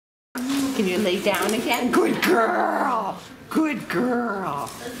Can you lay down again? Good girl. Good girl.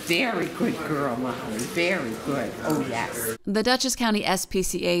 Very good girl, Molly. Very good. Oh, yes. The Dutchess County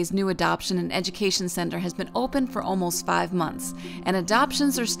SPCA's new adoption and education center has been open for almost 5 months, and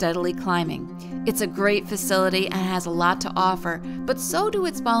adoptions are steadily climbing. It's a great facility and has a lot to offer, but so do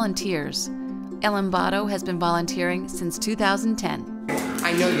its volunteers. Ellen Botto has been volunteering since 2010.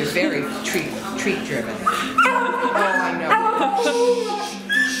 I know you're very treat driven. Oh, I know.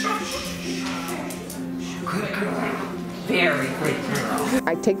 Good girl. Very good girl.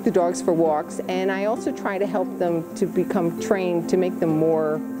 I take the dogs for walks, and I also try to help them to become trained to make them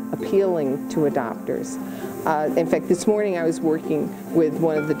more appealing to adopters. In fact, this morning I was working with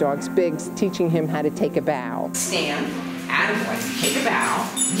one of the dog's Bigs, teaching him how to take a bow. Stand, attaboy, take a bow.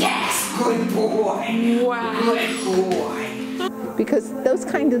 Yes, good boy. Wow. Good boy. Because those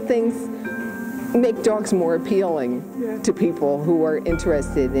kind of things make dogs more appealing to people who are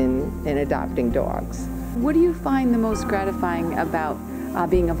interested in adopting dogs. What do you find the most gratifying about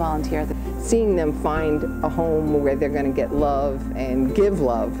being a volunteer? Seeing them find a home where they're going to get love and give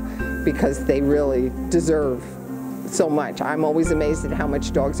love, because they really deserve so much. I'm always amazed at how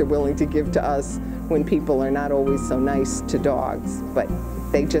much dogs are willing to give to us when people are not always so nice to dogs. But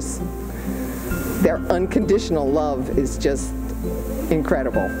their unconditional love is just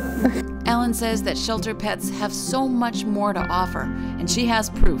incredible. Ellen says that shelter pets have so much more to offer, and she has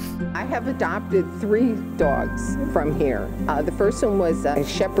proof. I have adopted 3 dogs from here. The first one was a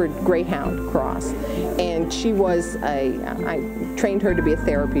Shepherd Greyhound cross, and I trained her to be a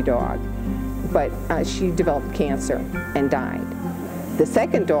therapy dog, but she developed cancer and died. The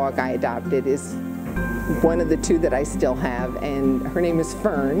second dog I adopted is one of the 2 that I still have, and her name is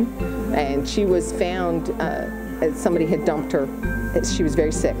Fern, and she was found, somebody had dumped her. She was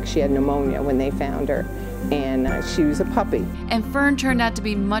very sick. She had pneumonia when they found her, and she was a puppy. And Fern turned out to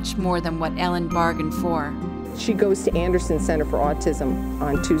be much more than what Ellen bargained for. She goes to Anderson Center for Autism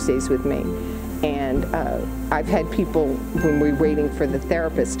on Tuesdays with me, and I've had people, when we're waiting for the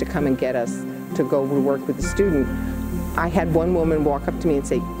therapist to come and get us to go to work with the student, I had one woman walk up to me and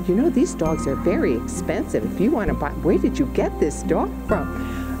say, you know, these dogs are very expensive. If you want to buy, where did you get this dog from?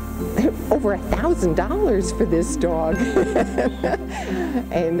 Over $1,000 for this dog.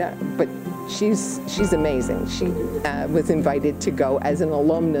 But she's amazing. She was invited to go as an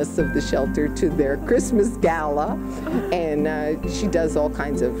alumnus of the shelter to their Christmas gala, and she does all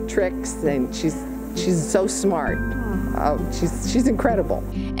kinds of tricks, and she's so smart. She's incredible.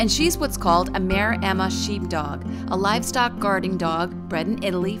 And she's what's called a Mare Emma sheepdog, a livestock guarding dog bred in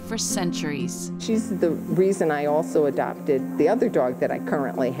Italy for centuries. She's the reason I also adopted the other dog that I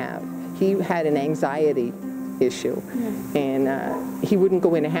currently have. He had an anxiety issue, and he wouldn't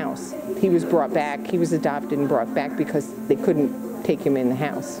go in a house. He was brought back. He was adopted and brought back because they couldn't take him in the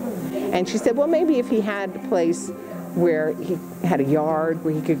house. And she said, well, maybe if he had a place where he had a yard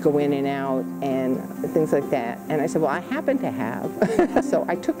where he could go in and out and things like that. And I said, well, I happen to have. So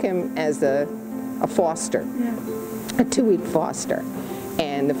I took him as a foster, a 2-week foster.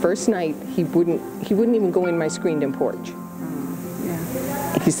 And the first night he wouldn't even go in my screened-in porch.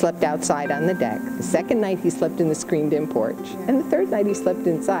 He slept outside on the deck. The second night he slept in the screened-in porch. And the third night he slept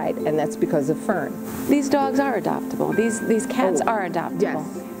inside, and that's because of Fern. These dogs are adoptable. These cats are adoptable. Yes,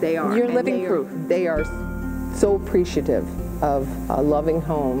 they are. You're living proof. They are so appreciative of a loving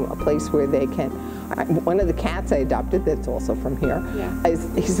home, a place where they can. One of the cats I adopted, that's also from here,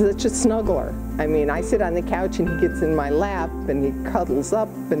 he's such a snuggler. I mean, I sit on the couch and he gets in my lap and he cuddles up,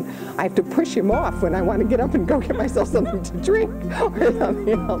 and I have to push him off when I want to get up and go get myself something to drink or something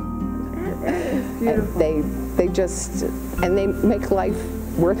else. And they make life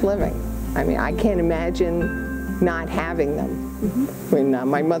worth living. I mean, I can't imagine not having them. When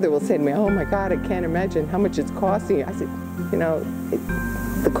my mother will say to me, oh my God, I can't imagine how much it's costing you. I said, you know,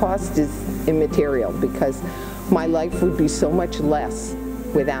 the cost is immaterial, because my life would be so much less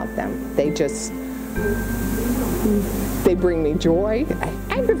without them. They bring me joy,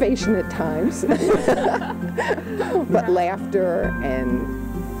 aggravation at times, but laughter, and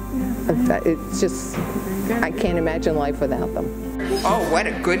it's just, I can't imagine life without them. Oh, what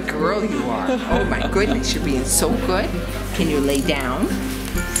a good girl you are. Oh my goodness, you're being so good. Can you lay down?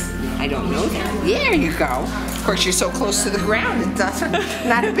 I don't know that. There you go. Of course, you're so close to the ground, it doesn't,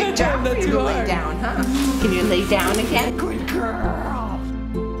 not a big job for you to lay down, huh? Can you lay down again? Good girl.